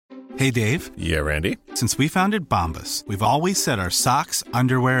Hey, Dave. Yeah, Randy? Since we founded Bombas, we've always said our socks,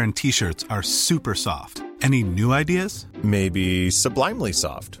 underwear, and T-shirts are super soft. Any new ideas? Maybe sublimely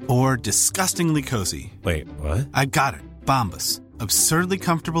soft. Or disgustingly cozy. Wait, what? I got it. Bombas. Absurdly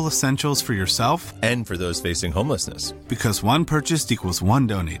comfortable essentials for yourself and for those facing homelessness. Because one purchased equals one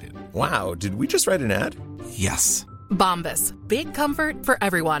donated. Wow, did we just write an ad? Yes. Bombas. Big comfort for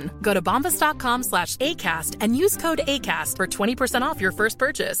everyone. Go to bombas.com/ACAST and use code ACAST for 20% off your first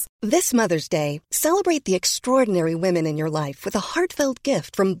purchase. This Mother's Day, celebrate the extraordinary women in your life with a heartfelt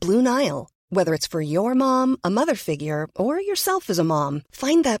gift from Blue Nile. Whether it's for your mom, a mother figure, or yourself as a mom,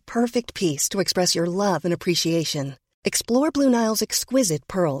 find that perfect piece to express your love and appreciation. Explore Blue Nile's exquisite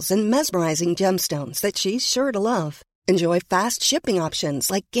pearls and mesmerizing gemstones that she's sure to love. Enjoy fast shipping options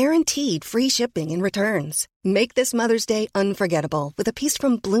like guaranteed free shipping and returns. Make this Mother's Day unforgettable with a piece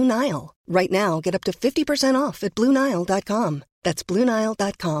from Blue Nile. Right now, get up to 50% off at BlueNile.com. That's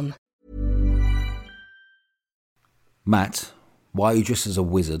BlueNile.com. Matt, why are you dressed as a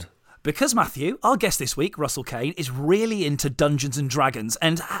wizard? Because, Matthew, our guest this week, Russell Kane, is really into Dungeons and Dragons.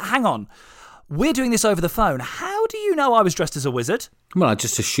 And hang on, we're doing this over the phone. How do you know I was dressed as a wizard? Well, I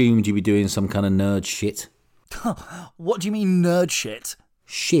just assumed you'd be doing some kind of nerd shit. What do you mean nerd shit?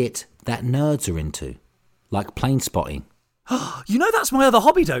 Shit that nerds are into. Like plane spotting. You know that's my other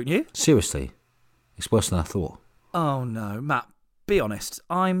hobby, don't you? Seriously, it's worse than I thought. Oh no, Matt, be honest.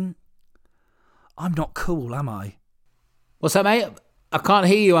 I'm not cool, am I? What's that, mate? I can't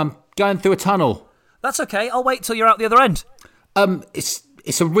hear you. I'm going through a tunnel. That's okay. I'll wait till you're out the other end.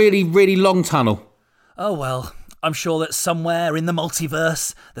 It's a really, really long tunnel. Oh well, I'm sure that somewhere in the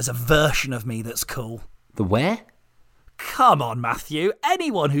multiverse there's a version of me that's cool. The where? Come on, Matthew.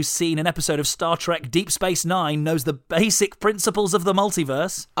 Anyone who's seen an episode of Star Trek Deep Space Nine knows the basic principles of the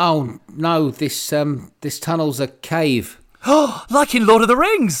multiverse. Oh, no, this tunnel's a cave. Oh, like in Lord of the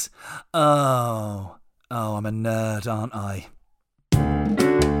Rings! Oh, I'm a nerd, aren't I?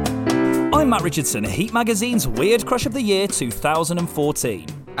 I'm Matt Richardson, Heat Magazine's Weird Crush of the Year 2014.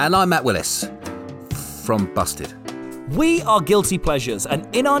 And I'm Matt Willis, from Busted. We are Guilty Pleasures,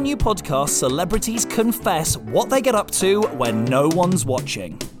 and in our new podcast, celebrities confess what they get up to when no one's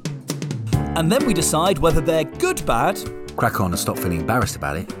watching. And then we decide whether they're good bad, Crack on and stop feeling embarrassed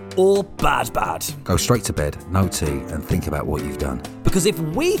about it, or bad bad. Go straight to bed, no tea, and think about what you've done. Because if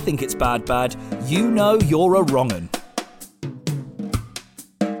we think it's bad bad, you know you're a wrong'un.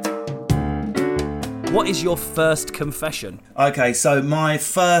 What is your first confession? Okay, so my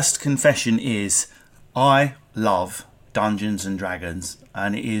first confession is I love Dungeons and Dragons,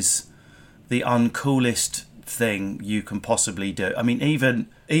 and it is the uncoolest thing you can possibly do. I mean, even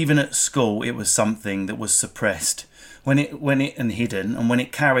at school, it was something that was suppressed when it and hidden, and when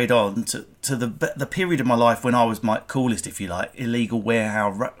it carried on to the period of my life when I was my coolest, if you like, illegal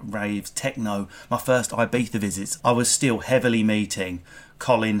warehouse raves, techno, my first Ibiza visits. I was still heavily meeting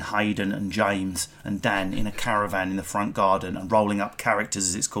Colin, Hayden and James and Dan in a caravan in the front garden and rolling up characters,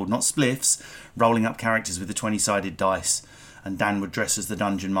 as it's called, not spliffs, rolling up characters with the 20-sided dice. And Dan would dress as the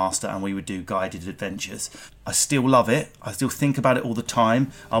Dungeon Master and we would do guided adventures. I still love it. I still think about it all the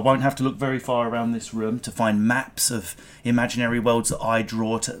time. I won't have to look very far around this room to find maps of imaginary worlds that I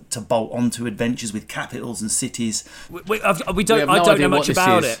draw to bolt onto adventures with capitals and cities. I don't know much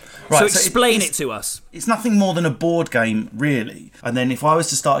about it. Right, so explain it to us. It's nothing more than a board game, really. And then if I was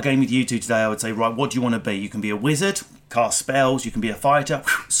to start a game with you two today, I would say, right, what do you want to be? You can be a wizard, cast spells, you can be a fighter,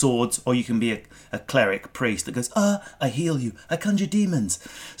 swords, or you can be a cleric, priest that goes, I heal you, I conjure demons.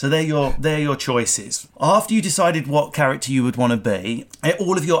 So they're your choices. After you decided what character you would want to be,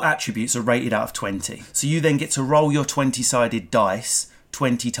 all of your attributes are rated out of 20. So you then get to roll your 20-sided dice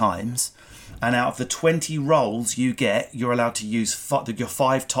 20 times. And out of the 20 rolls you get, you're allowed to use your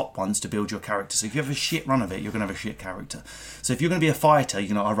 5 top ones to build your character. So if you have a shit run of it, you're going to have a shit character. So if you're going to be a fighter,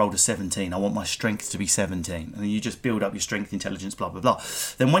 I rolled a 17. I want my strength to be 17. And then you just build up your strength, intelligence, blah, blah, blah.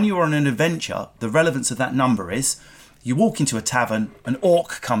 Then when you're on an adventure, the relevance of that number is you walk into a tavern, an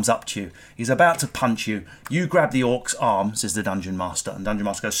orc comes up to you. He's about to punch you. You grab the orc's arm, says the Dungeon Master. And Dungeon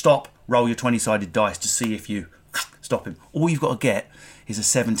Master goes, stop, roll your 20-sided dice to see if you stop him. All you've got to get is a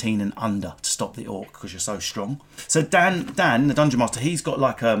 17 and under to stop the orc because you're so strong. So Dan, the Dungeon Master, he's got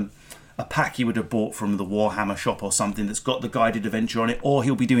like a pack he would have bought from the Warhammer shop or something that's got the guided adventure on it, or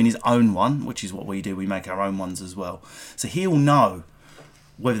he'll be doing his own one, which is what we do. We make our own ones as well. So he'll know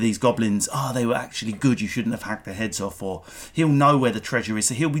whether these goblins, they were actually good, you shouldn't have hacked their heads off, or he'll know where the treasure is,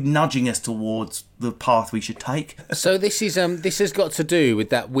 so he'll be nudging us towards the path we should take. So this has got to do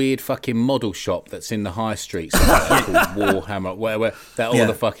with that weird fucking model shop that's in the high street somewhere called Warhammer, where all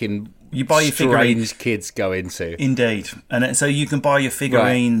the fucking You buy your figurines. strange kids go into. Indeed. And so you can buy your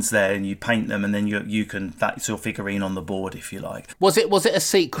figurines there and you paint them, and then that's your figurine on the board, if you like. Was it a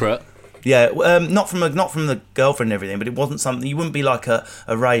secret? Yeah, not from the girlfriend and everything, but it wasn't something. You wouldn't be like a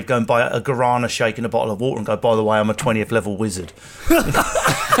rave, go and buy a guarana shake and a bottle of water and go, by the way, I'm a 20th level wizard.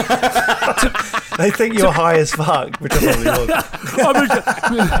 They think you're high as fuck, which I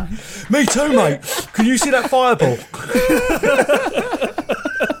probably was. Me too, mate. Can you see that fireball?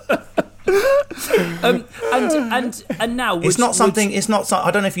 And now it's not something. It's not. I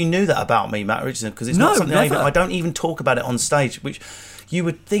don't know if you knew that about me, Matt Richardson, because it's not something I don't even talk about it on stage, which. You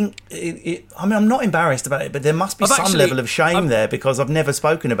would think, I mean, I'm not embarrassed about it, but there must be some level of shame there because I've never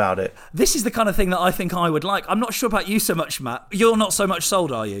spoken about it. This is the kind of thing that I think I would like. I'm not sure about you so much, Matt. You're not so much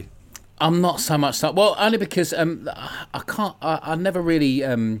sold, are you? I'm not so much sold. Well, only because I never really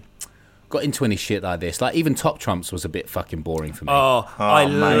got into any shit like this. Like, even Top Trumps was a bit fucking boring for me. I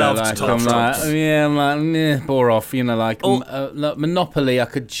loved Top Trumps. I'm like, bore off. Monopoly I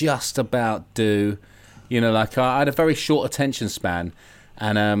could just about do. I had a very short attention span.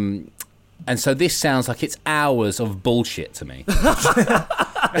 And so this sounds like it's hours of bullshit to me.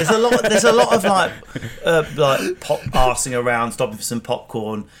 There's a lot of like arsing around, stopping for some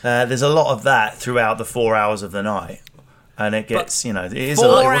popcorn. There's a lot of that throughout the 4 hours of the night, and it gets it was a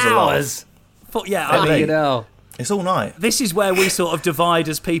lot. It's all night. This is where we sort of divide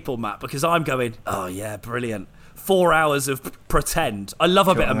as people, Matt, because I'm going, oh yeah, brilliant. 4 hours of pretend. I love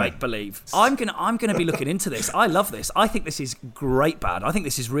a bit of make-believe. I'm gonna be looking into this. I love this. I think this is great bad. I think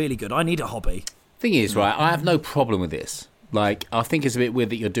this is really good. I need a hobby. Thing is, right, I have no problem with this. Like, I think it's a bit weird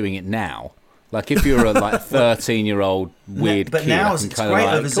that you're doing it now. Like, if you're a 13-year-old weird but kid, now it's it's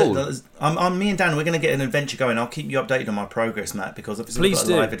great. Cool. Me and Dan, we're going to get an adventure going. I'll keep you updated on my progress, Matt, because obviously we've got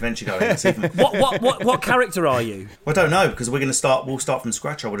a live adventure going. What character are you? Well, I don't know, because we'll start from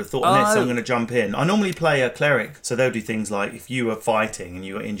scratch, I would have thought on this, so I'm going to jump in. I normally play a cleric, so they'll do things like, if you were fighting and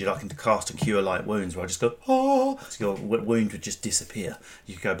you got injured, I can cast a Cure Light Wounds, where I just go, oh, so your wound would just disappear.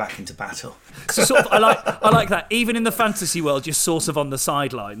 You could go back into battle. So sort of, I like that. Even in the fantasy world, you're sort of on the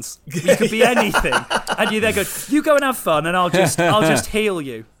sidelines. You could be anything. And you then go, you go and have fun, and I'll just heal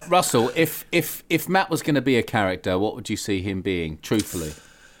you. Russell, if Matt was going to be a character, what would you see him being, truthfully?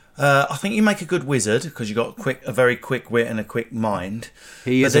 I think you make a good wizard, because you've got a very quick wit and a quick mind.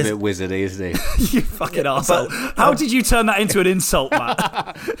 He is a bit wizardy, isn't he? You fucking arsehole. How did you turn that into an insult,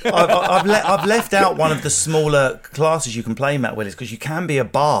 Matt? I've left out one of the smaller classes you can play, Matt Willis, because you can be a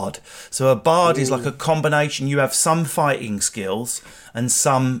bard. So a bard is like a combination. You have some fighting skills and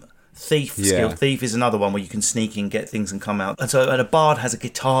some thief skill. Thief is another one where you can sneak in, get things and come out. And a bard has a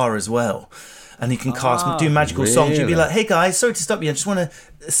guitar as well. And he can do magical songs. You'd be like, hey guys, sorry to stop you, I just want to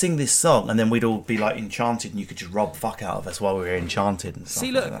sing this song. And then we'd all be like enchanted, and you could just rob fuck out of us while we were enchanted and stuff.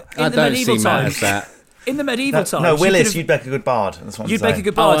 See, look, like that. in the medieval times, in the medieval times... No, Willis, you'd make a good bard. That's what I'm saying. You'd make a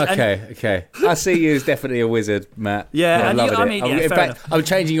good bard. Oh, okay. I see you as definitely a wizard, Matt. Yeah, I'm loving it. In fact, I'm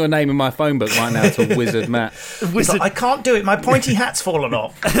changing your name in my phone book right now to Wizard Matt. I can't do it. My pointy hat's fallen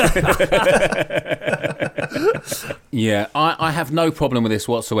off. Yeah, I have no problem with this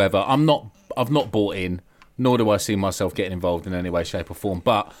whatsoever. I've not bought in, nor do I see myself getting involved in any way, shape or form.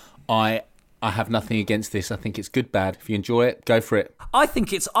 But I have nothing against this. I think it's good, bad. If you enjoy it, go for it. I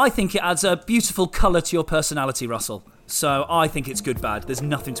think it adds a beautiful colour to your personality, Russell. So I think it's good, bad. There's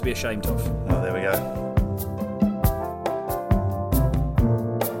nothing to be ashamed of. Oh, there we go.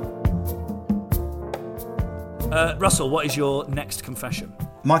 Russell, what is your next confession?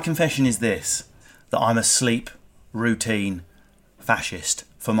 My confession is this, that I'm a sleep routine fascist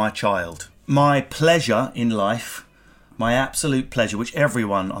for my child. My pleasure in life, my absolute pleasure, which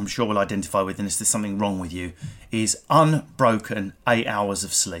everyone I'm sure will identify with, and if there's something wrong with you, is unbroken 8 hours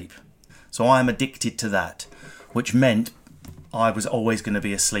of sleep. So I am addicted to that, which meant I was always going to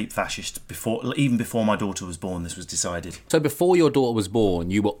be a sleep fascist even before my daughter was born. This was decided. So before your daughter was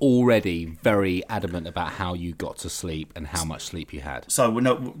born, you were already very adamant about how you got to sleep and how much sleep you had. So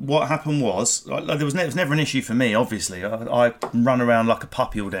what happened was, there was never an issue for me. Obviously, I run around like a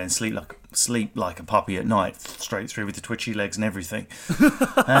puppy all day and sleep like a puppy at night, straight through with the twitchy legs and everything.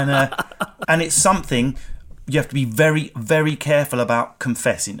 And it's something you have to be very, very careful about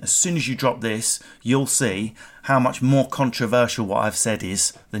confessing. As soon as you drop this, you'll see how much more controversial what I've said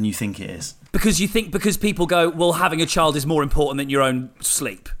is than you think it is. Because people go, well, having a child is more important than your own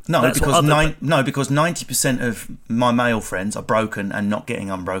sleep. No, because 90% of my male friends are broken and not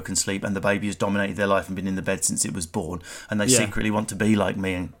getting unbroken sleep, and the baby has dominated their life and been in the bed since it was born, and they secretly want to be like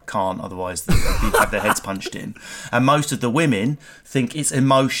me and can't, otherwise they'd have their heads punched in. And most of the women think it's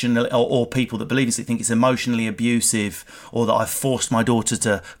emotional, or people that believe it think it's emotionally abusive, or that I've forced my daughter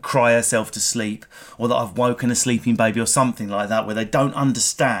to cry herself to sleep, or that I've woken a sleeping baby, or something like that, where they don't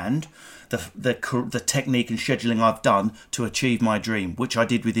understand the technique and scheduling I've done to achieve my dream, which I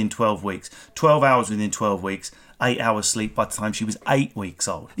did within 12 weeks. 12 hours within 12 weeks, 8 hours sleep by the time she was 8 weeks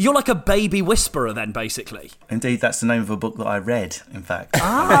old. You're like a baby whisperer then, basically. Indeed, that's the name of a book that I read, in fact.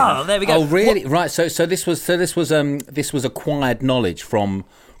 Ah, there we go. Oh, really? Right. So this was acquired knowledge from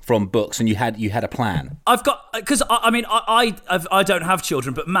books, and you had a plan. I've got, because I don't have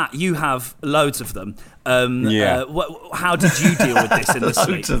children, but Matt, you have loads of them. How did you deal with this in the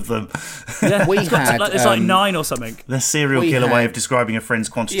sleep? Loads of them. Yeah, it's like 9 or something. The serial killer way of describing a friend's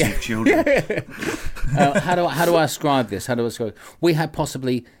quantity of children. How do I describe this? We had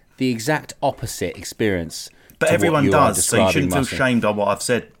possibly the exact opposite experience. But everyone does, so you shouldn't feel shamed on what I've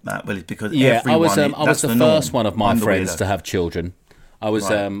said, Matt, Willie, because everyone. I was the first one of my friends to have children. I was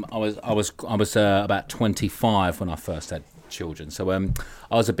about 25 when I first had children, so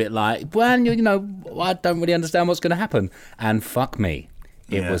I was a bit like, well, I don't really understand what's going to happen, and fuck me,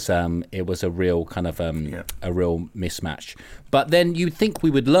 it was a real kind of a real mismatch. But then you'd think we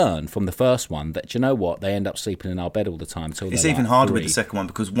would learn from the first one that, you know what, they end up sleeping in our bed all the time. It's even harder with the second one,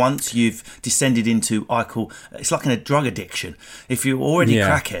 because once you've descended into, it's like in a drug addiction. If you're already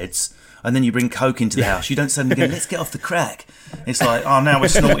crackheads, and then you bring coke into the house, you don't suddenly go, let's get off the crack. It's like, oh, now we're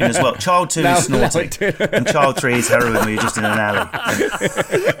snorting as well. Child 2 is snorting, and child 3 is heroin where you're just in an alley.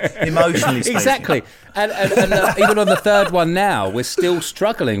 Emotionally speaking. Exactly. And even on the third one now, we're still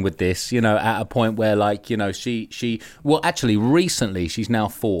struggling with this, at a point where, recently she's now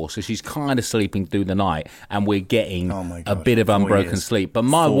 4, so she's kind of sleeping through the night, and we're getting a bit of unbroken sleep. But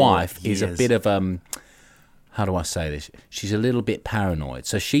my wife is a bit of... how do I say this? She's a little bit paranoid.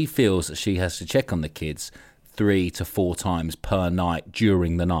 So she feels that she has to check on the kids 3 to 4 times per night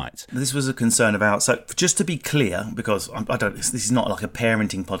during the night. This was a concern of ours. So just to be clear, because this is not like a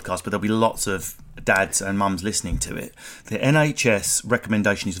parenting podcast, but there'll be lots of dads and mums listening to it. The NHS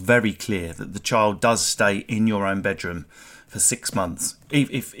recommendation is very clear that the child does stay in your own bedroom for 6 months,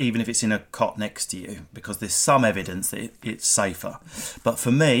 even if it's in a cot next to you, because there's some evidence that it's safer. But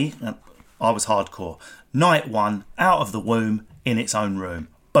for me, I was hardcore. Night 1, out of the womb, in its own room.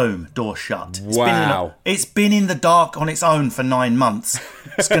 Boom, door shut. Wow. It's been in the dark on its own for 9 months.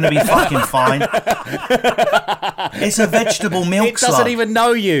 It's going to be fucking fine. It's a vegetable milk slug. It doesn't even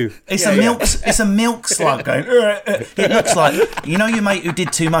know you. It's a milk slug going. It looks like, your mate who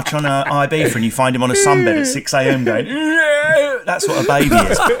did too much on Ibiza, and you find him on a sunbed at 6 a.m. going. That's what a baby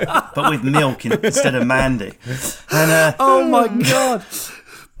is, but with milk instead of Mandy. And oh my god.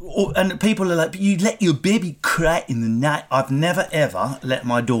 And people are like, you let your baby cry in the night. I've never ever let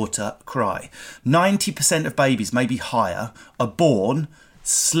my daughter cry. 90% of babies, maybe higher, are born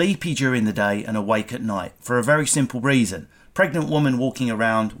sleepy during the day and awake at night, for a very simple reason. Pregnant woman walking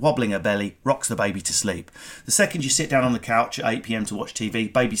around, wobbling her belly, rocks the baby to sleep. The second you sit down on the couch at 8 p.m. to watch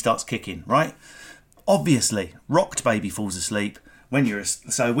TV, baby starts kicking, right? Obviously, rocked baby falls asleep.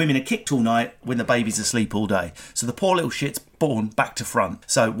 So women are kicked all night when the baby's asleep all day. So the poor little shit's born back to front.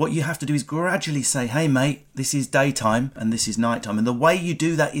 So what you have to do is gradually say, hey mate, this is daytime and this is nighttime. And the way you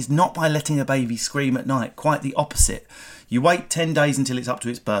do that is not by letting a baby scream at night. Quite the opposite. You wait 10 days until it's up to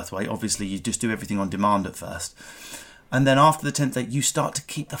its birth weight. Obviously, you just do everything on demand at first. And then after the 10th day, you start to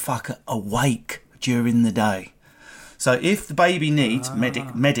keep the fucker awake during the day. So if the baby needs,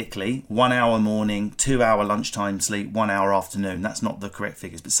 medically, 1 hour morning, 2 hour lunchtime sleep, 1 hour afternoon, that's not the correct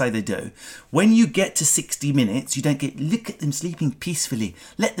figures, but say they do. When you get to 60 minutes, you don't get, look at them sleeping peacefully.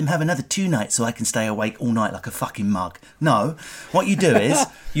 Let them have another 2 nights so I can stay awake all night like a fucking mug. No, what you do is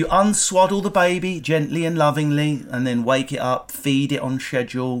you unswaddle the baby gently and lovingly, and then wake it up, feed it on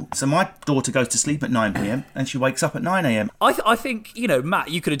schedule. So my daughter goes to sleep at 9 p.m. and she wakes up at 9 a.m. I think,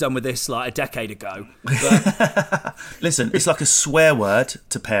 Matt, you could have done with this like a decade ago. But... Listen, it's like a swear word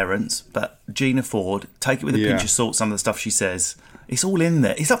to parents, but Gina Ford, take it with a pinch of salt, some of the stuff she says. It's all in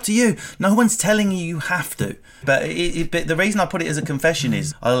there. It's up to you. No one's telling you have to. But the reason I put it as a confession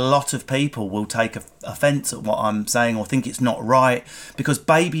is a lot of people will take offence at what I'm saying or think it's not right, because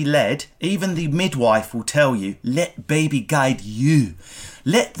baby-led, even the midwife will tell you, let baby guide you.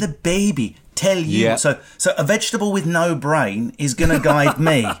 Let the baby tell you. Yeah. So a vegetable with no brain is going to guide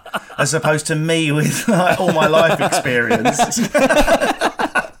me, as opposed to me with all my life experience.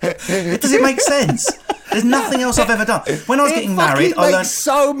 Does it make sense? There's nothing else I've ever done. When I was getting married, I learned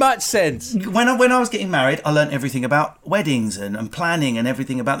so much sense. When I was getting married, I learned everything about weddings and planning and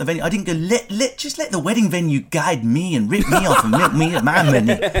everything about the venue. I didn't go just let the wedding venue guide me and rip me off and milk me at my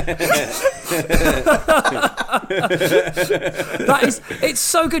money. It's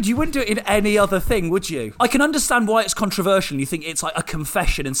so good. You wouldn't do it in any other thing, would you? I can understand why it's controversial. You think it's like a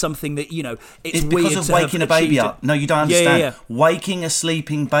confession and something that, you know, it's weird because of waking a baby up. No, you don't understand. Yeah. Waking a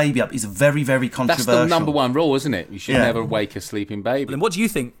sleeping baby up is very, very controversial. That's the number one rule, isn't it? You should never wake a sleeping baby. And what do you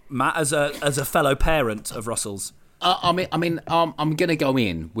think, Matt, as a fellow parent of Russell's? I'm going to go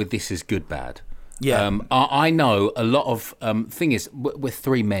in with this as good bad. Yeah. I know a lot of thing is we're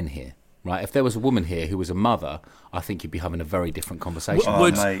three men here, right? If there was a woman here who was a mother, I think you'd be having a very different conversation.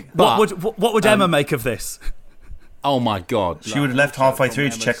 What would Emma make of this? Oh my God! She would have left halfway through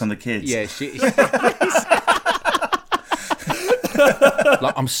to check on the kids. Yeah,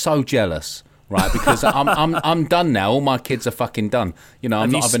 like, I'm so jealous. Right, because I'm done now. All my kids are fucking done. You know,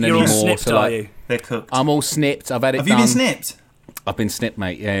 I'm not having any more. Snipped, so like, are you? They're cooked. I'm all snipped. I've had it Have done. you been snipped? I've been snipped,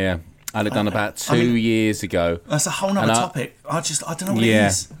 mate. Yeah. I had it done about 2 years ago. That's a whole nother topic. I don't know what it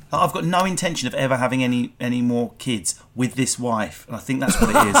is. Like, I've got no intention of ever having any more kids with this wife, and I think that's what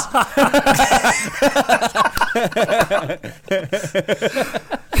it is.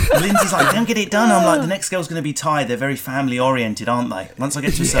 Lindsay's like, don't get it done. I'm like, the next girl's going to be Thai. They're very family oriented, aren't they? Once I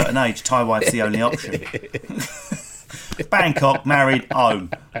get to a certain age, Thai wife's the only option. Bangkok, married,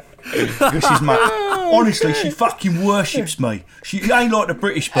 home. Honestly, she fucking worships me. She ain't like the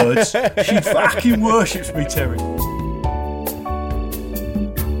British birds. She fucking worships me, Terry.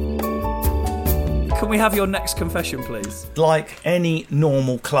 Can we have your next confession, please? Like any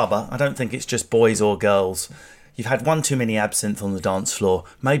normal clubber, I don't think it's just boys or girls. You've had one too many absinthe on the dance floor.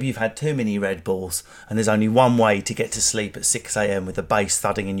 Maybe you've had too many Red Bulls, and there's only one way to get to sleep at 6 a.m. with the bass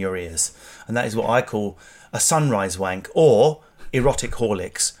thudding in your ears, and that is what I call a sunrise wank or erotic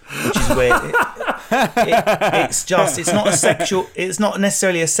Horlicks, which is where it's not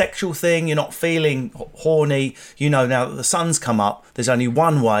necessarily a sexual thing. You're not feeling horny. You know, now that the sun's come up, there's only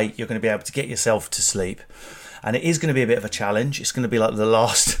one way you're going to be able to get yourself to sleep. And it is going to be a bit of a challenge. It's going to be like the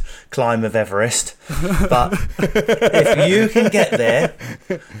last climb of Everest. But if you can get there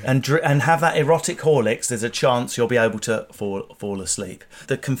and have that erotic Horlicks, there's a chance you'll be able to fall asleep.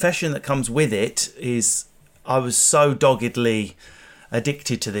 The confession that comes with it is I was so doggedly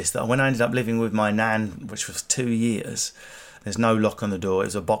addicted to this that when I ended up living with my nan, which was 2 years, there's no lock on the door. It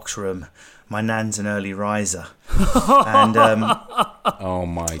was a box room. My nan's an early riser, and oh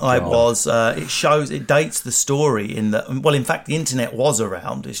my God! It dates the story in that. Well, in fact, the internet was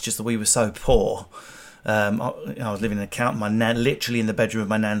around. It's just that we were so poor. I was living in my nan, literally in the bedroom of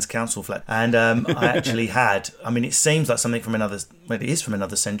my nan's council flat, and I actually had. I mean, it seems like something from another. Well, it is from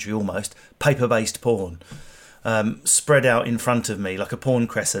another century almost. Paper-based porn, spread out in front of me like a porn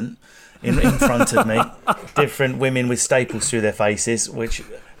crescent. In front of me, different women with staples through their faces, which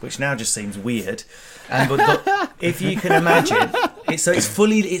now just seems weird. But if you can imagine, it's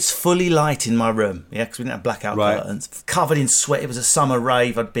fully light in my room, yeah, because we didn't have blackout curtains. Covered in sweat. It was a summer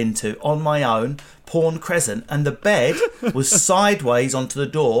rave I'd been to on my own, porn crescent, and the bed was sideways onto the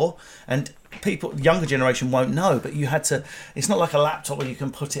door. And people, younger generation won't know, but you had to. It's not like a laptop where you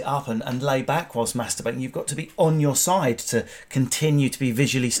can put it up and lay back whilst masturbating. You've got to be on your side to continue to be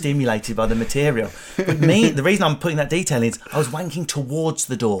visually stimulated by the material. But the reason I'm putting that detail in is I was wanking towards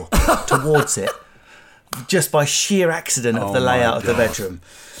the door, towards it, just by sheer accident of the layout of the bedroom.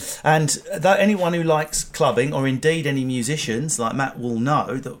 And anyone who likes clubbing, or indeed any musicians like Matt, will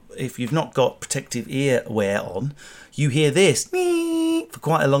know that if you've not got protective earwear on, you hear this for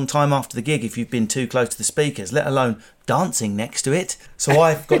quite a long time after the gig if you've been too close to the speakers, let alone dancing next to it. So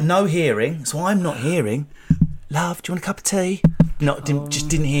I've got no hearing, so I'm not hearing. Love, do you want a cup of tea? Just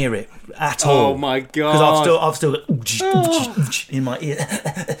didn't hear it at all. Oh my God! Because I've still got in my ear,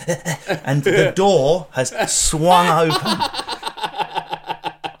 and the door has swung open.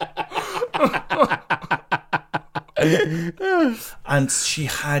 And she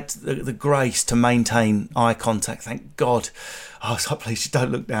had the grace to maintain eye contact. Thank God. I was like, please,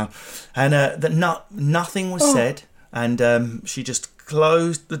 don't look down. And nothing was said. And she just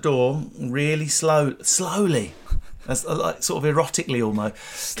closed the door really slowly. That's like sort of erotically almost.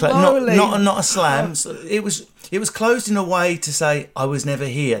 Slowly. Not a slam. So it was closed in a way to say I was never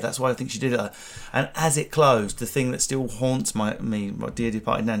here. That's why I think she did it. And as it closed, the thing that still haunts my dear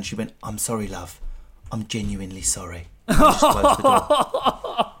departed nan, she went, "I'm sorry, love. I'm genuinely sorry." And just closed the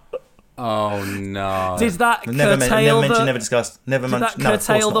door. Oh no! Did that never discussed? Never did that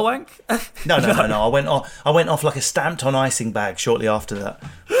curtail the wank? No. I went off like a stamped-on icing bag shortly after that.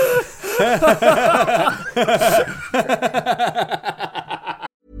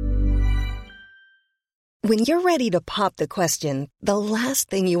 When you're ready to pop the question, the last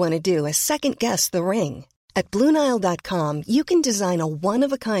thing you want to do is second-guess the ring. At BlueNile.com, you can design a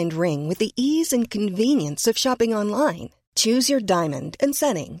one-of-a-kind ring with the ease and convenience of shopping online. Choose your diamond and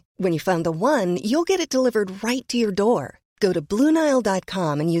setting. When you find the one, you'll get it delivered right to your door. Go to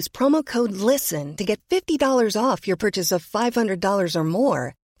BlueNile.com and use promo code LISTEN to get $50 off your purchase of $500 or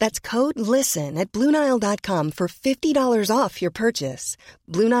more. That's code LISTEN at BlueNile.com for $50 off your purchase.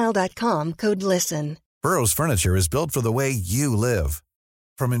 BlueNile.com, code LISTEN. Burrow's furniture is built for the way you live.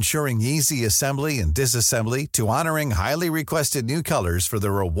 From ensuring easy assembly and disassembly to honoring highly requested new colors for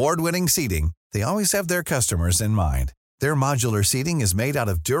their award-winning seating, they always have their customers in mind. Their modular seating is made out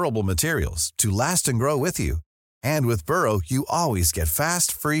of durable materials to last and grow with you. And with Burrow, you always get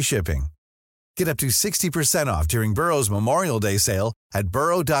fast, free shipping. Get up to 60% off during Burrow's Memorial Day sale at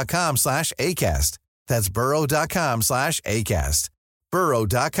burrow.com/ACAST. That's burrow.com/ACAST.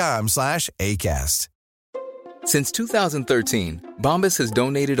 burrow.com/ACAST. Since 2013, Bombas has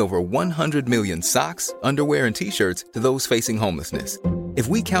donated over 100 million socks, underwear, and T-shirts to those facing homelessness. If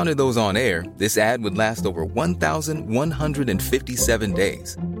we counted those on air, this ad would last over 1,157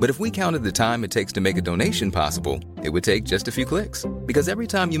 days. But if we counted the time it takes to make a donation possible, it would take just a few clicks. Because every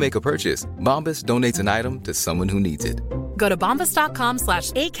time you make a purchase, Bombas donates an item to someone who needs it. Go to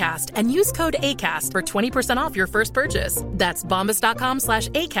bombas.com/ACAST and use code ACAST for 20% off your first purchase. That's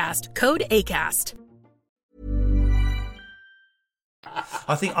bombas.com/ACAST, code ACAST.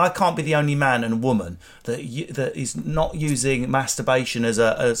 I think I can't be the only man and woman that is not using masturbation as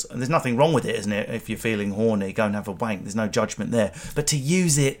there's nothing wrong with it, isn't it? If you're feeling horny, go and have a wank. There's no judgment there. But to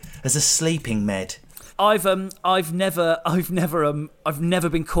use it as a sleeping med. I've never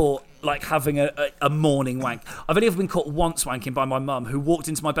been caught like having a morning wank. I've only ever been caught once wanking by my mum, who walked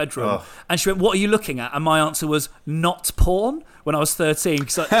into my bedroom and she went, "What are you looking at?" And my answer was, "Not porn," when I was 13.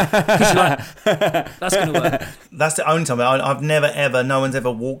 Because she's like, that's going to work. That's the only time. I've never ever, no one's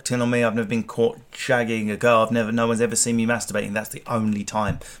ever walked in on me. I've never been caught shagging a girl. No one's ever seen me masturbating. That's the only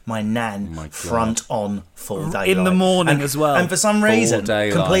time. My nan, front on, full daylight. In the morning as well. And for some reason,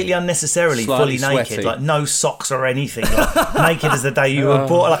 completely unnecessarily, Slightly fully naked. sweaty. Like no socks or anything. Like, naked as the day you were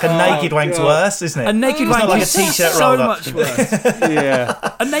born. Like a naked wank's worse, isn't it? A naked it's wank like is a t-shirt so rolled up. much worse. Yeah.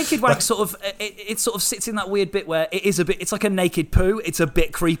 A naked wank sort of it sort of sits in that weird bit where it is a bit. It's like a naked poo. It's a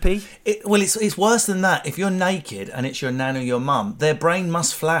bit creepy. It's worse than that. If you're naked and it's your nan or your mum, their brain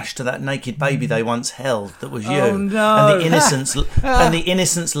must flash to that naked baby they once held that was you. Oh no! And the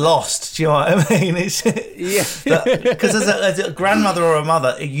innocence lost. Do you know what I mean? Because as a grandmother or a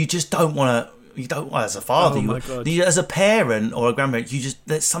mother, you just don't want to. You don't. Well, as a father, as a parent or a grandparent,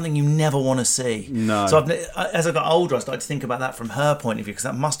 that's something you never want to see. No. So as I got older, I started to think about that from her point of view, because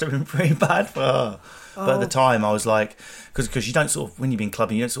that must have been pretty bad for her. But at the time, I was like, because you don't sort of, when you've been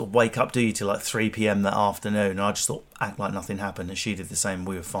clubbing, you don't sort of wake up, do you, till like 3 p.m. that afternoon. And I just thought, act like nothing happened, and she did the same.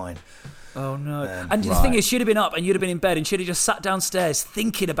 We were fine. Oh no! And the thing is, she'd have been up and you'd have been in bed, and she'd have just sat downstairs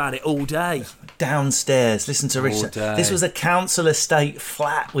thinking about it all day. Downstairs, listen to Richard. This was a council estate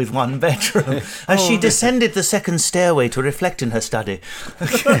flat with one bedroom, and she descended the second stairway to reflect in her study.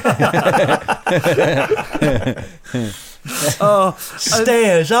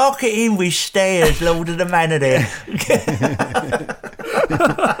 Stairs, I'll get in with stairs, Lord of the Manor there.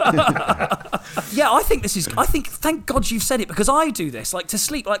 Yeah, I think thank God you've said it, because I do this, like to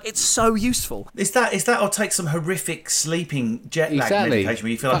sleep, like it's so useful. Is that or take some horrific sleeping jet lag medication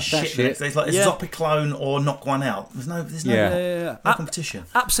where you feel like shit. It's like Zopiclone or knock one out. There's no competition.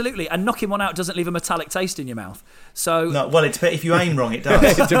 Absolutely, and knocking one out doesn't leave a metallic taste in your mouth. So no, well, if you aim wrong, it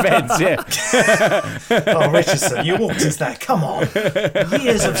does. It depends, yeah. Oh, Richardson, you walked into that. Come on,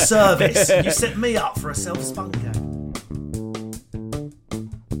 years of service. You set me up for a self-spunk game.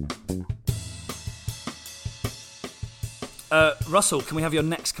 Russell, can we have your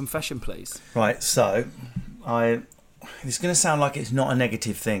next confession, please? Right, so it's going to sound like it's not a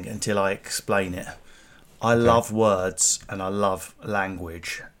negative thing until I explain it. I love words and I love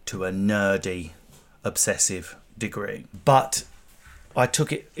language to a nerdy, obsessive degree. But I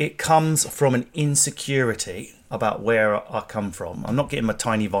took it comes from an insecurity about where I come from. I'm not getting my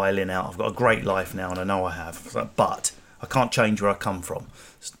tiny violin out. I've got a great life now, and I know I have. But I can't change where I come from.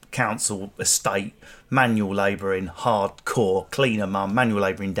 Council, estate, manual labouring, hardcore, cleaner mum, manual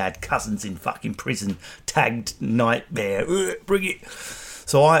labouring dad, cousins in fucking prison, tagged nightmare, bring it.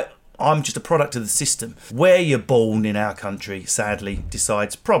 So I'm just a product of the system. Where you're born in our country, sadly,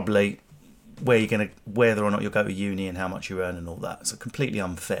 decides probably whether or not you'll go to uni and how much you earn and all that. So completely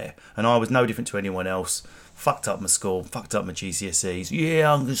unfair. And I was no different to anyone else. fucked up my school, fucked up my GCSEs.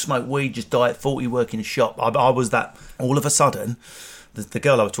 Yeah, I'm going to smoke weed, just die at 40, work in a shop. I was that. All of a sudden, the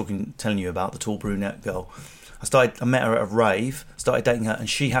girl I was telling you about, the tall brunette girl, I met her at a rave, started dating her, and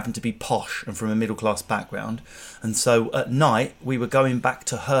she happened to be posh and from a middle-class background. And so at night, we were going back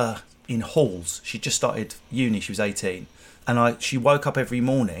to her in halls. She just started uni, she was 18. And she woke up every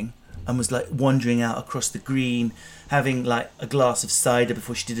morning and was like wandering out across the green, having like a glass of cider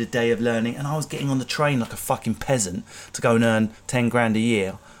before she did a day of learning. And I was getting on the train like a fucking peasant to go and earn 10 grand a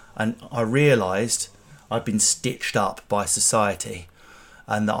year. And I realised I'd been stitched up by society,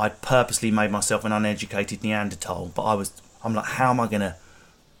 and that I'd purposely made myself an uneducated Neanderthal. But I'm like, how am I going to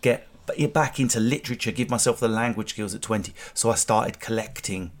get back into literature, give myself the language skills at 20? So I started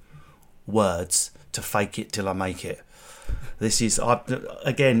collecting words to fake it till I make it.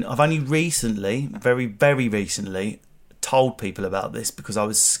 I've only recently, very, very recently, told people about this because I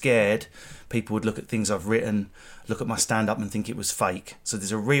was scared people would look at things I've written, look at my stand-up and think it was fake. So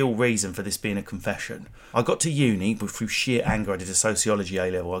there's a real reason for this being a confession. I got to uni, but through sheer anger I did a sociology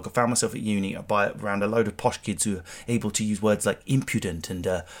A-level. I found myself at uni around a load of posh kids who were able to use words like impudent and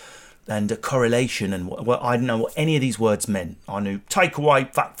a correlation, and I didn't know what any of these words meant. I knew take away,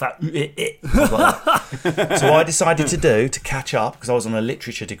 fat, like So I decided to catch up, because I was on a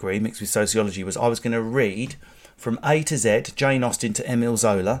literature degree mixed with sociology, I was going to read from A to Z, Jane Austen to Emile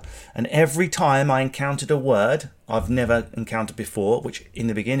Zola, and every time I encountered a word I've never encountered before, which in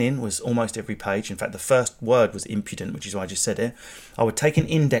the beginning was almost every page, in fact the first word was impudent, which is why I just said it, I would take an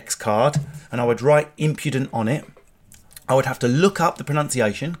index card and I would write impudent on it. I would have to look up the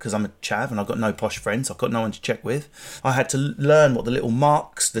pronunciation because I'm a chav and I've got no posh friends. I've got no one to check with. I had to learn what the little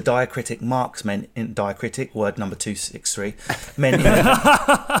marks, the diacritic marks meant in diacritic, word number 263, meant.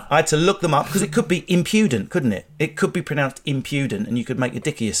 I had to look them up because it could be impudent, couldn't it? It could be pronounced impudent and you could make a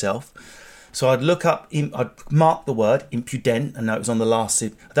dick of yourself. So I'd look up, I'd mark the word impudent and know it was on the last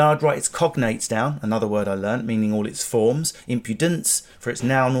sip. Then I'd write its cognates down, another word I learned, meaning all its forms. Impudence for its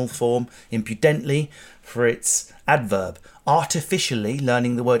nounal form, impudently for its adverb. Artificially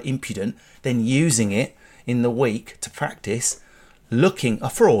learning the word impudent, then using it in the week to practice looking a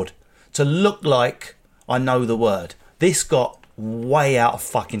fraud, to look like I know the word. This got way out of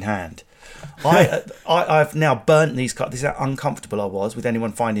fucking hand. I've now burnt these cards. This is how uncomfortable I was with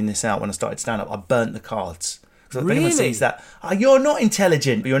anyone finding this out when I started stand-up. I burnt the cards. Because if anyone sees that, you're not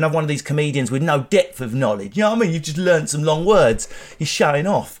intelligent, but you're another one of these comedians with no depth of knowledge. You know what I mean? You've just learnt some long words. You're showing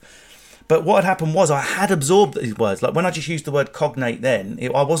off. But what had happened was I had absorbed these words. Like when I just used the word cognate then,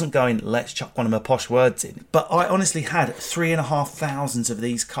 I wasn't going, let's chuck one of my posh words in. But I honestly had 3,500 of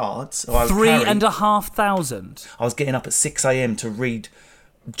these cards. So 3,500? I was getting up at 6 a.m. to read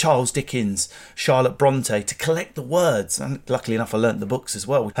Charles Dickens, Charlotte Bronte, to collect the words. And luckily enough, I learnt the books as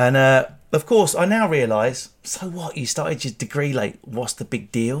well. And of course, I now realise, so what? You started your degree late. What's the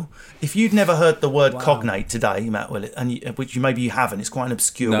big deal? If you'd never heard the word cognate today, Matt Willett, which maybe you haven't, it's quite an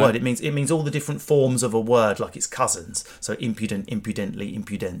obscure word. It means all the different forms of a word, like its cousins. So impudent, impudently,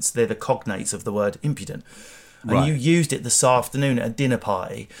 impudence. They're the cognates of the word impudent. And you used it this afternoon at a dinner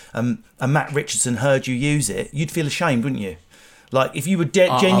party, and Matt Richardson heard you use it, you'd feel ashamed, wouldn't you? Like if you were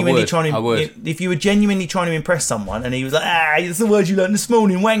genuinely trying to impress someone, and he was like, that's the word you learned this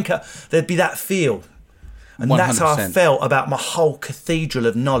morning, wanker. There'd be that feel, and 100%. That's how I felt about my whole cathedral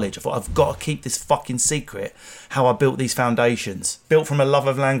of knowledge. I thought I've got to keep this fucking secret. How I built these foundations, built from a love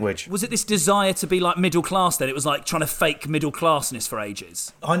of language. Was it this desire to be like middle class then? It was like trying to fake middle classness for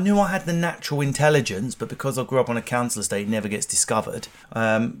ages. I knew I had the natural intelligence, but because I grew up on a council estate, it never gets discovered.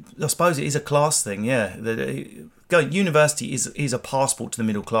 I suppose it is a class thing, yeah. University is a passport to the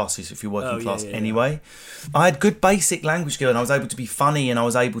middle classes if you're working class anyway. I had good basic language skill and I was able to be funny and I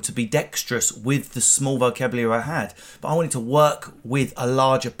was able to be dexterous with the small vocabulary I had. But I wanted to work with a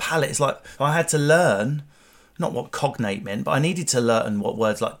larger palette. It's like I had to learn, not what cognate meant, but I needed to learn what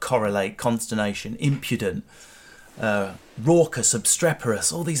words like correlate, consternation, impudent, raucous,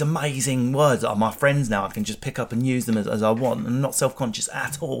 obstreperous, all these amazing words that are my friends now. I can just pick up and use them as I want and I'm not self-conscious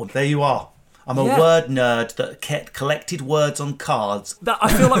at all. There you are. I'm a word nerd that collected words on cards.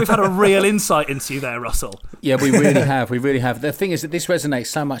 I feel like we've had a real insight into you there, Russell. Yeah, we really have. We really have. The thing is that this resonates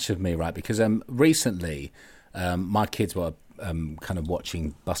so much with me, right? Because recently my kids were kind of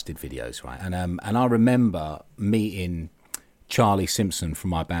watching Busted videos, right? And I remember meeting Charlie Simpson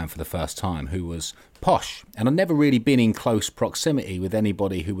from my band for the first time, who was posh. And I'd never really been in close proximity with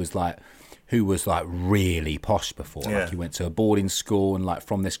anybody who was like really posh before. Like he went to a boarding school and like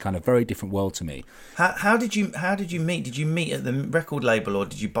from this kind of very different world to me. How did you meet? Did you meet at the record label or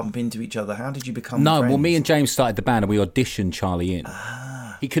did you bump into each other? How did you become friends? Well, me and James started the band and we auditioned Charlie in.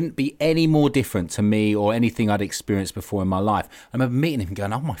 He couldn't be any more different to me or anything I'd experienced before in my life. I remember meeting him and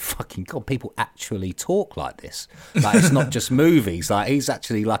going, oh my fucking God, people actually talk like this. Like, it's not just movies. Like, he's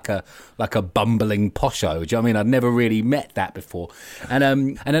actually like a bumbling posho. Do you know what I mean? I'd never really met that before.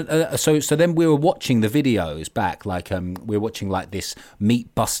 And so then we were watching the videos back, like we were watching like this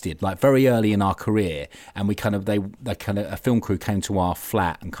Meat Busted, like very early in our career, and we kind of a film crew came to our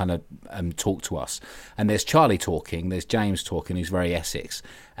flat and kind of talked to us. And there's Charlie talking, there's James talking, who's very Essex,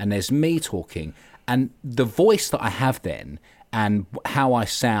 and there's me talking. And the voice that I have then, and how I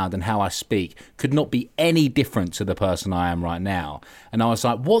sound and how I speak, could not be any different to the person I am right now. And I was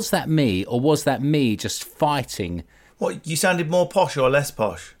like, was that me, or was that me just fighting? What, you sounded more posh or less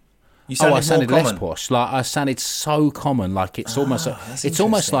posh? You I sounded more less posh. Like, I sounded so common. Like, it's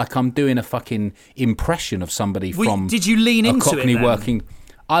almost like I'm doing a fucking impression of somebody from. Did you lean into Cockney it then? working?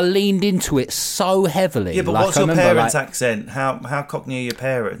 I leaned into it so heavily. Yeah, but like, what's your parents' accent? How Cockney are your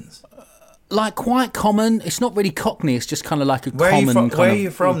parents? Like, quite common. It's not really Cockney. It's just kind of like a Where common. Where are you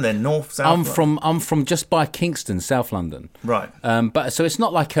from then? North, south? I'm from just by Kingston, South London. Right. But so it's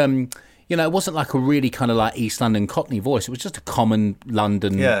not like it wasn't like a really kind of like East London Cockney voice. It was just a common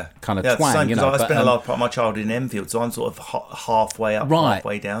London kind of twang. Same, you know. I spent a large part of my childhood in Enfield, so I'm sort of halfway up,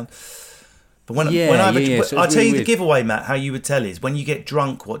 halfway down. But when I so I'll tell you the weird. giveaway, Matt. How you would tell is when you get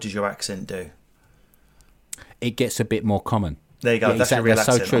drunk, what does your accent do? It gets a bit more common. There you go. Yeah, That's exactly. your real That's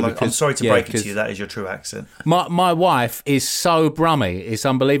accent. so true. I'm sorry to break it to you. That is your true accent. My wife is so brummy. It's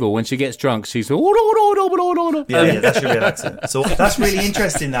unbelievable. When she gets drunk, she's Yeah, that's your real accent. So that's really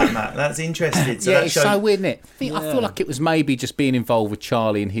interesting, that, Matt. That's interesting. So it's so weird, isn't it? I feel like it was maybe just being involved with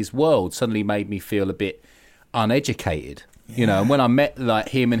Charlie and his world suddenly made me feel a bit uneducated. You know, and when I met like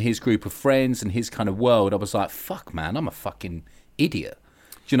him and his group of friends and his kind of world, I was like, fuck, man, I'm a fucking idiot.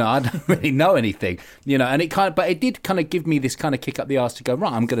 You know, I don't really know anything. You know, and it did kind of give me this kind of kick up the arse to go,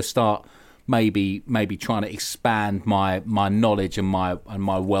 right, I'm going to start maybe trying to expand my knowledge and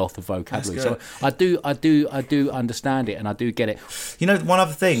my wealth of vocabulary. So I do understand it, and I do get it. You know, one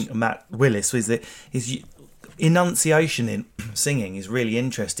other thing, Matt Willis, enunciation in singing is really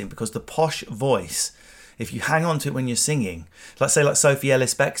interesting, because the posh voice, if you hang on to it when you're singing, like Sophie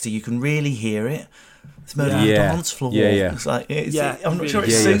Ellis-Bextor, you can really hear it. It's made on the dance floor. Yeah. It's like, I'm not sure it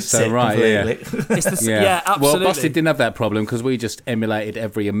suits it right, completely. Absolutely. Well, Busted didn't have that problem because we just emulated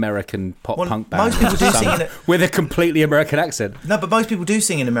every American punk band. Most people do sing with a completely American accent. No, but most people do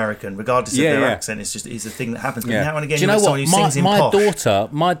sing in American, regardless of their accent. It's a thing that happens. But now and again, do you know what? Who sings in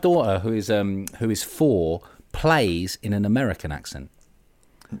posh. My daughter, who is 4, plays in an American accent.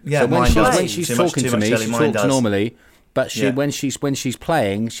 Yeah, so when she's talking to me, she talks normally. But when she's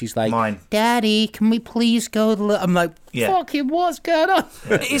playing, she's like, Mine. Daddy, can we please go to the... I'm like, fucking what's going on?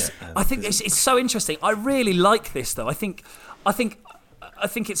 I think it's so interesting. I really like this, though. I think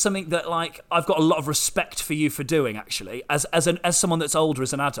it's something that, like, I've got a lot of respect for you for doing, actually, as someone that's older,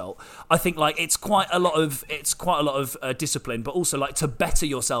 as an adult. I think, like, it's quite a lot of discipline, but also, like, to better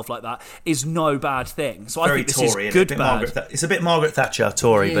yourself like that is no bad thing. So Very I think this Tory, is good bad. It's a bit Margaret Thatcher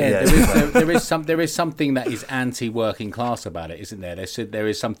Tory, but there is something that is anti-working class about it, isn't there? There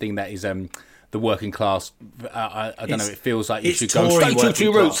is something that is the working class. I don't know. It feels like you should go straight to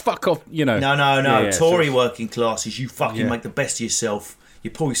your roots. Fuck off. You know. No. Tory working class is you fucking make the best of yourself. You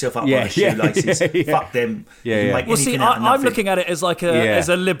pull yourself up by the shoelaces. Fuck them. Well, see, I'm looking at it as like as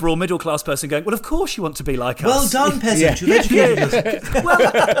a liberal middle class person going, well, of course you want to be like us. Well done, peasant. You've educated us. Well,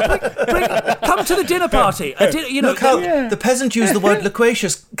 come to the dinner party. Look how the peasant used the word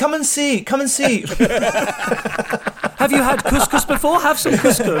loquacious. Come and see. Have you had couscous before? Have some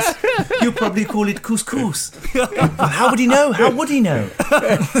couscous. You probably call it couscous. How would he know?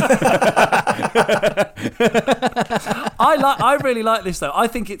 I really like this though. I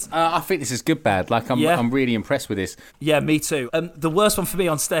think it's. I think this is good bad. Like I'm really impressed with this. Yeah, me too. The worst one for me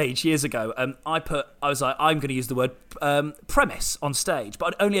on stage years ago. I was like, I'm going to use the word premise on stage,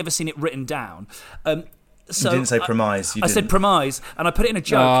 but I'd only ever seen it written down. So you didn't say premise. I said premise, and I put it in a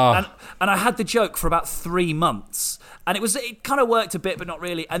joke, and I had the joke for about 3 months, and it kind of worked a bit, but not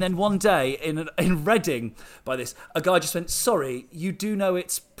really. And then one day in Reading, a guy just went, "Sorry, you do know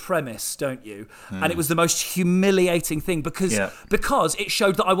it's premise, don't you?" And it was the most humiliating thing because it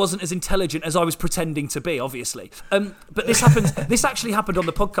showed that I wasn't as intelligent as I was pretending to be, obviously. But this happened. This actually happened on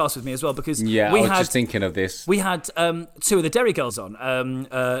the podcast with me as well because I was just thinking of this. We had 2 of the Derry girls on,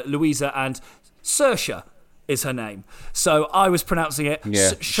 Louisa and Saoirse is her name. So I was pronouncing it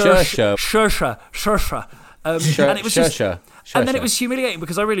Saoirse. And it was just, and then it was humiliating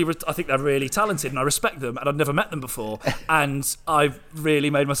because I think they're really talented and I respect them and I'd never met them before and I really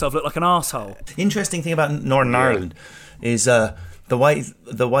made myself look like an arsehole. Interesting thing about Northern Ireland is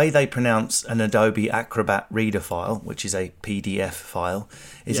the way they pronounce an Adobe Acrobat Reader file, which is a PDF file,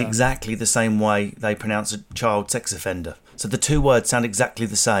 is exactly the same way they pronounce a child sex offender. So the two words sound exactly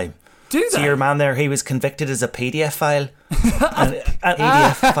the same. Do they? So your man there, he was convicted as a PDF file. An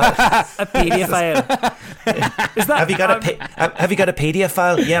EDF file. A PDF file. Is that, have you got a PDF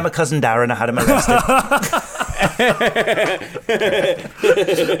file? Yeah, my cousin Darren, I had him arrested.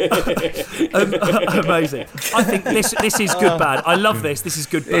 Amazing. I think this is good bad. I love this. This is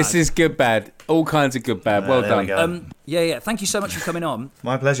good bad. This is good bad. All kinds of good bad. Well done. Yeah. Thank you so much for coming on.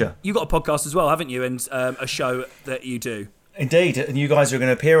 My pleasure. You got a podcast as well, haven't you? And a show that you do. Indeed, and you guys are going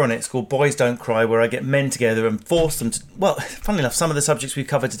to appear on it. It's called Boys Don't Cry, where I get men together and force them to... Well, funnily enough, some of the subjects we've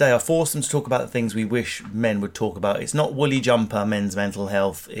covered today, I force them to talk about the things we wish men would talk about. It's not woolly jumper, men's mental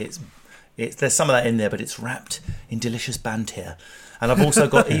health. It's there's some of that in there, but it's wrapped in delicious banter. And I've also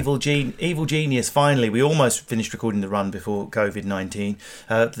got Evil Genius, finally. We almost finished recording the run before COVID-19.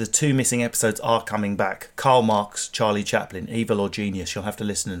 The 2 missing episodes are coming back. Karl Marx, Charlie Chaplin, Evil or Genius. You'll have to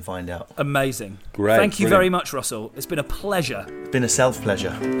listen and find out. Amazing. Great. Thank you very much, Russell. It's been a pleasure. It's been a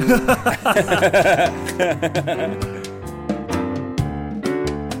self-pleasure.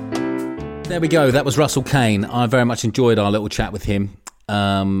 There we go. That was Russell Kane. I very much enjoyed our little chat with him.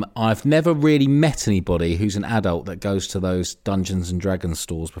 I've never really met anybody who's an adult that goes to those Dungeons and Dragons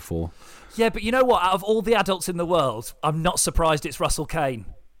stores before. Yeah, but you know what? Out of all the adults in the world, I'm not surprised it's Russell Kane.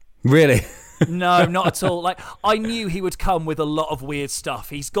 Really? No, not at all. Like, I knew he would come with a lot of weird stuff.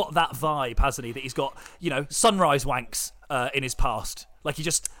 He's got that vibe, hasn't he? That he's got, sunrise wanks in his past. Like,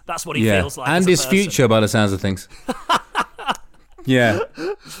 that's what he feels like. And his future, by the sounds of things. Yeah.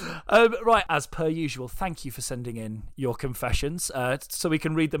 Right, as per usual, thank you for sending in your confessions so we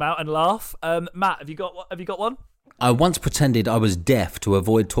can read them out and laugh. Matt, have you got one? I once pretended I was deaf to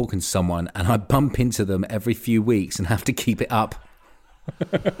avoid talking to someone, and I bump into them every few weeks and have to keep it up.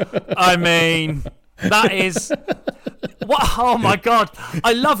 I mean, that is... What? Oh my God,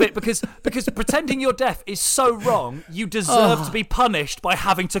 I love it because pretending you're deaf is so wrong. You deserve to be punished by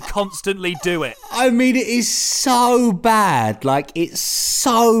having to constantly do it. I mean, it is so bad. Like, it's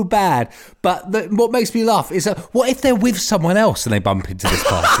so bad. But what makes me laugh is what if they're with someone else and they bump into this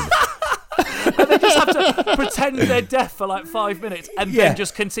person? And they just have to pretend they're deaf for like 5 minutes and then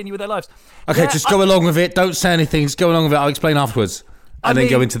just continue with their lives. Okay, just go along with it. Don't say anything. Just go along with it. I'll explain afterwards. And then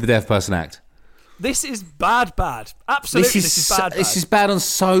go into the deaf person act. This is bad. Absolutely, this is bad. This is bad on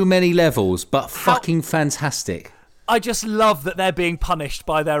so many levels, but fucking fantastic. I just love that they're being punished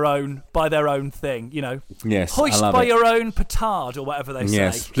by their own thing, Yes, hoist by your own petard or whatever they say.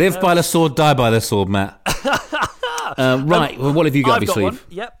 Yes, live by the sword, die by the sword, Matt. Right, well, what have you got up your sleeve? One.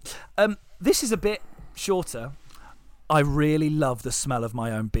 Yep. This is a bit shorter. I really love the smell of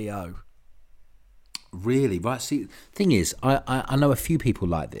my own BO. Really? Right. See, thing is, I know a few people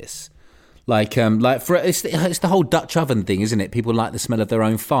like this. Like it's the whole Dutch oven thing, isn't it? People like the smell of their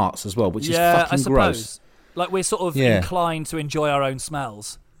own farts as well, which is fucking I suppose. gross. Like, we're sort of inclined to enjoy our own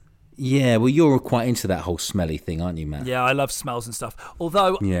smells. Yeah, well, you're quite into that whole smelly thing, aren't you, Matt? Yeah, I love smells and stuff.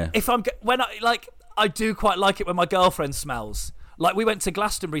 Although, I do quite like it when my girlfriend smells. Like, we went to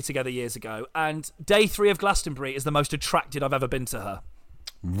Glastonbury together years ago, and day 3 of Glastonbury is the most attracted I've ever been to her.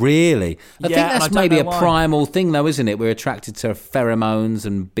 Really? I think that's maybe a primal thing, though, isn't it? We're attracted to pheromones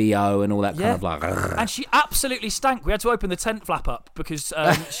and BO and all that kind of like... And she absolutely stank. We had to open the tent flap up because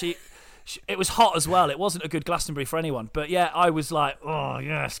it was hot as well. It wasn't a good Glastonbury for anyone. But yeah, I was like, oh,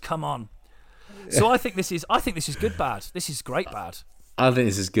 yes, come on. So I think this is good bad. This is great bad. I think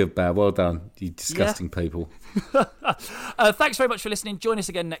this is good bad. Well done, you disgusting people. Thanks very much for listening. Join us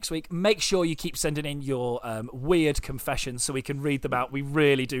again next week. Make sure you keep sending in your weird confessions so we can read them out. We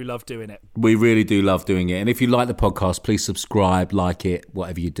really do love doing it. We really do love doing it. And if you like the podcast, please subscribe, like it,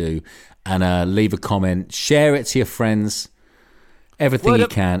 whatever you do, and leave a comment. Share it to your friends. Everything you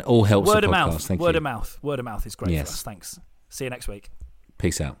can. All helps the podcast. Mouth. Thank you. Word of mouth. Word of mouth is great for us. Thanks. See you next week.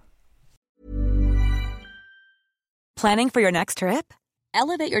 Peace out. Planning for your next trip?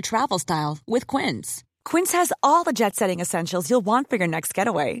 Elevate your travel style with Quince. Quince has all the jet-setting essentials you'll want for your next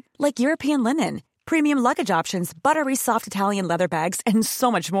getaway, like European linen, premium luggage options, buttery soft Italian leather bags, and so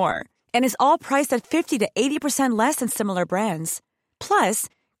much more. And is all priced at 50 to 80% less than similar brands. Plus,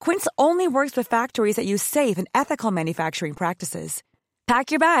 Quince only works with factories that use safe and ethical manufacturing practices. Pack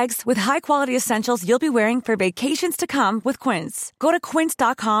your bags with high-quality essentials you'll be wearing for vacations to come with Quince. Go to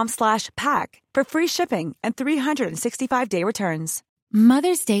quince.com/pack for free shipping and 365-day returns.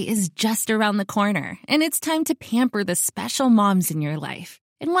 Mother's Day is just around the corner, and it's time to pamper the special moms in your life.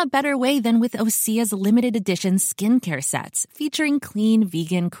 And what better way than with Osea's limited edition skincare sets featuring clean,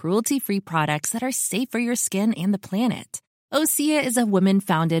 vegan, cruelty-free products that are safe for your skin and the planet. Osea is a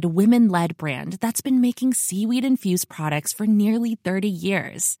women-founded, women-led brand that's been making seaweed-infused products for nearly 30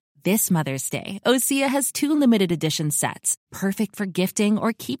 years. This Mother's Day, Osea has 2 limited edition sets, perfect for gifting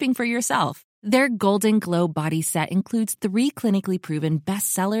or keeping for yourself. Their Golden Glow body set includes 3 clinically proven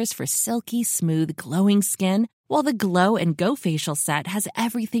bestsellers for silky, smooth, glowing skin, while the Glow and Go facial set has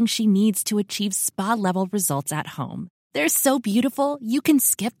everything she needs to achieve spa-level results at home. They're so beautiful, you can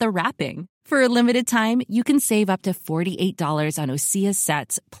skip the wrapping. For a limited time, you can save up to $48 on Osea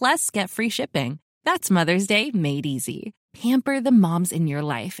sets, plus get free shipping. That's Mother's Day made easy. Pamper the moms in your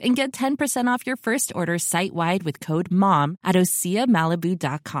life and get 10% off your first order site-wide with code MOM at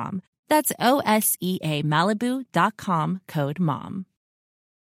OseaMalibu.com. That's OSEA Malibu.com, code MOM.